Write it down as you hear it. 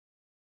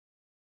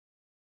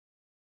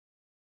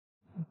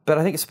But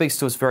I think it speaks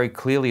to us very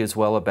clearly as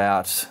well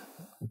about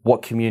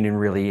what communion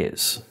really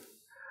is.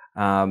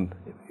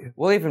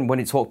 Well, even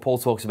when Paul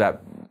talks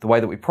about the way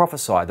that we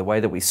prophesy, the way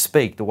that we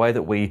speak, the way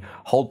that we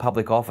hold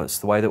public office,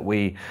 the way that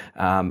we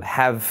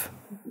have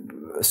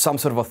some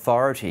sort of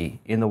authority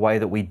in the way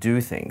that we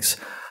do things,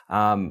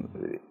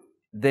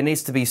 there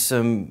needs to be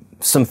some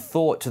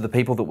thought to the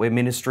people that we're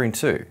ministering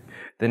to.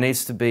 There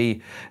needs to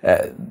be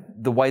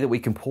the way that we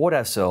comport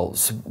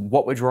ourselves,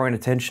 what we're drawing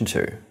attention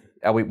to.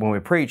 When we're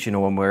preaching,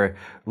 or when we're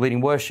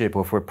leading worship,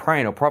 or if we're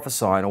praying or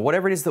prophesying, or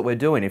whatever it is that we're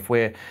doing, if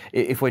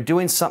we're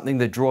doing something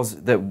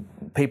that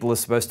people are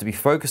supposed to be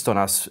focused on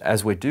us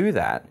as we do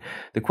that,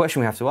 the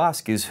question we have to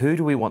ask is, who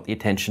do we want the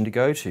attention to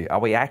go to?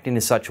 Are we acting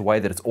in such a way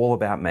that it's all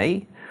about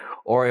me?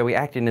 Or are we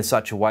acting in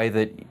such a way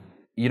that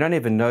you don't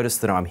even notice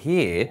that I'm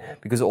here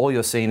because all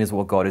you're seeing is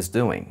what God is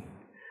doing?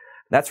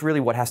 That's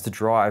really what has to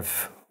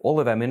drive all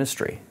of our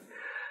ministry.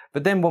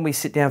 But then when we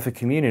sit down for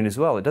communion as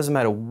well, it doesn't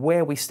matter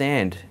where we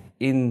stand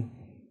in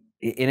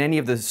any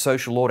of the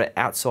social order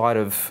outside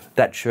of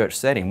that church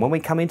setting. When we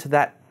come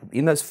into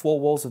in those four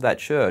walls of that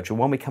church, or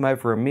when we come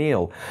over a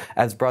meal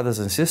as brothers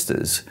and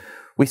sisters,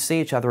 we see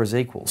each other as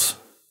equals.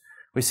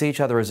 We see each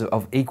other as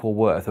of equal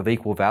worth, of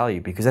equal value,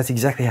 because that's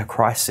exactly how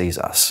Christ sees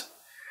us.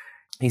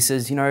 He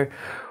says,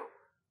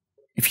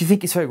 if you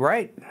think you're so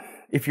great,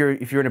 if you're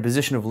in a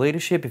position of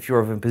leadership, if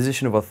you're in a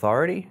position of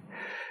authority,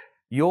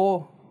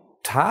 your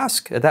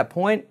task at that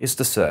point is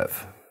to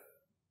serve.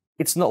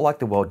 It's not like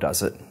the world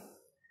does it.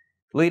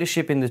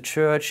 Leadership in the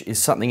church is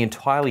something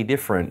entirely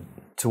different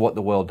to what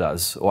the world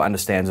does or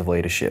understands of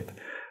leadership.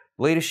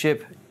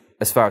 Leadership,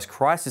 as far as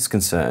Christ is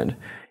concerned,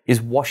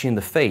 is washing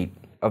the feet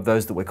of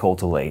those that we're called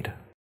to lead.